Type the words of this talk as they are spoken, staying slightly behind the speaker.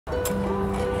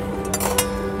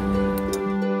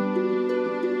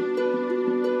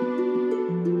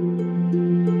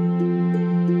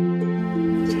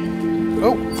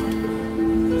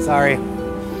Sorry.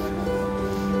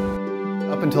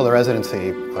 Up until the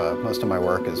residency, most of my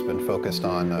work has been focused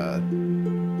on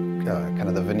kind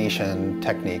of the Venetian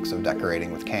techniques of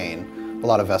decorating with cane. A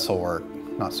lot of vessel work,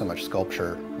 not so much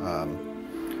sculpture.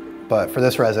 But for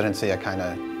this residency, I kind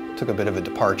of took a bit of a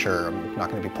departure. I'm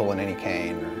not going to be pulling any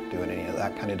cane or doing any of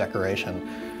that kind of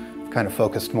decoration. I've kind of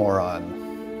focused more on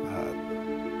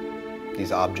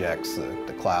these objects,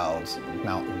 the clouds,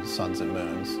 mountains, suns, and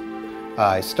moons.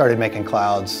 I started making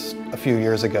clouds a few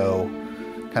years ago,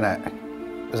 kind of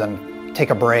as I take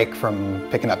a break from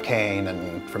picking up cane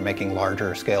and from making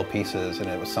larger scale pieces, and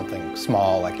it was something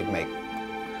small I could make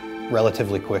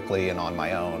relatively quickly and on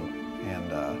my own.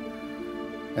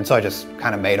 And so I just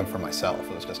kind of made them for myself.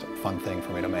 It was just a fun thing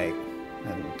for me to make.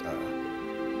 And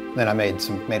then I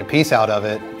made a piece out of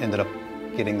it, ended up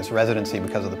getting this residency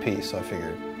because of the piece, so I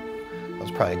figured it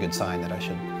was probably a good sign that I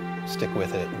should stick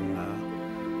with it and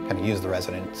kind of use the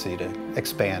residency to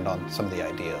expand on some of the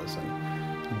ideas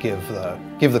and give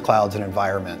the clouds an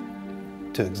environment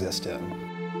to exist in.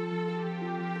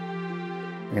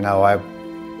 You know, I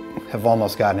have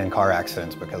almost gotten in car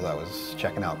accidents because I was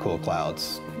checking out cool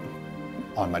clouds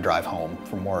on my drive home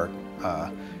from work.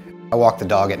 I walk the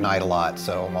dog at night a lot,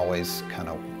 so I'm always kind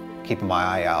of keeping my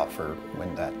eye out for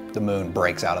when the moon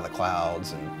breaks out of the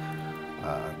clouds, and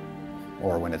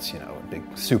or when it's, you know, a big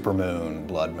super moon,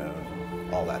 blood moon,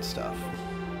 all that stuff.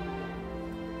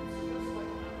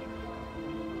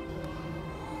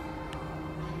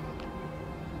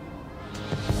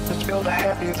 Let's build a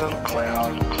happy little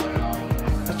cloud.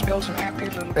 Let's build some happy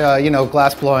little... You know,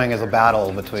 glass blowing is a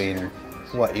battle between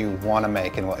what you want to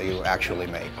make and what you actually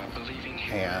make.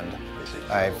 And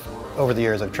over the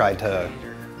years, I've tried to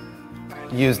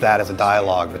use that as a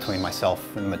dialogue between myself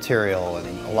and the material. And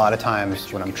a lot of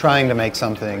times when I'm trying to make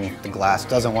something, the glass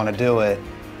doesn't want to do it.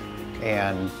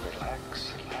 And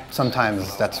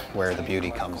sometimes that's where the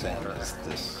beauty comes in, is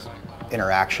this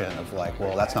interaction of like,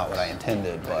 well, that's not what I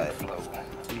intended, but like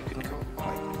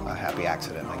a happy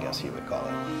accident, I guess you would call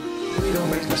it. We don't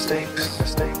make mistakes.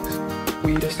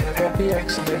 We just have happy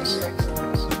accidents.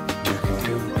 You can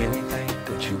do anything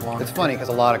that you want. It's funny because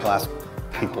a lot of glass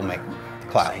people make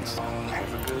clouds.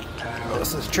 Oh,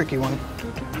 this is a tricky one.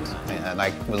 And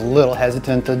I was a little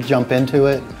hesitant to jump into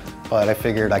it, but I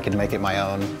figured I could make it my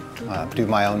own, do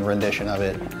my own rendition of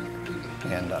it.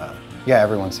 And yeah,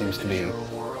 everyone seems to be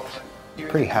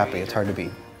pretty happy. It's hard to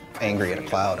be angry at a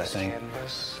cloud, I think.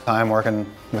 I'm working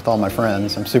with all my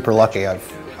friends. I'm super lucky. I'm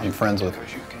friends with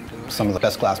some of the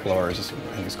best glass blowers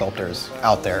and sculptors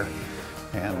out there,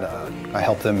 and I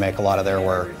help them make a lot of their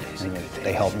work, and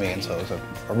they help me, and so it was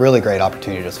a really great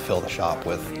opportunity to just fill the shop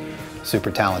with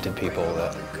super talented people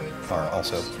that are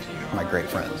also my great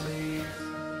friends.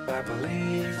 I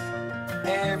believe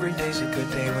every day's a good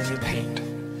day when you paint.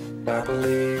 I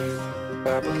believe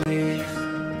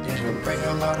you bring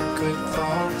a lot of good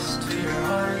thoughts to your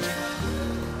heart.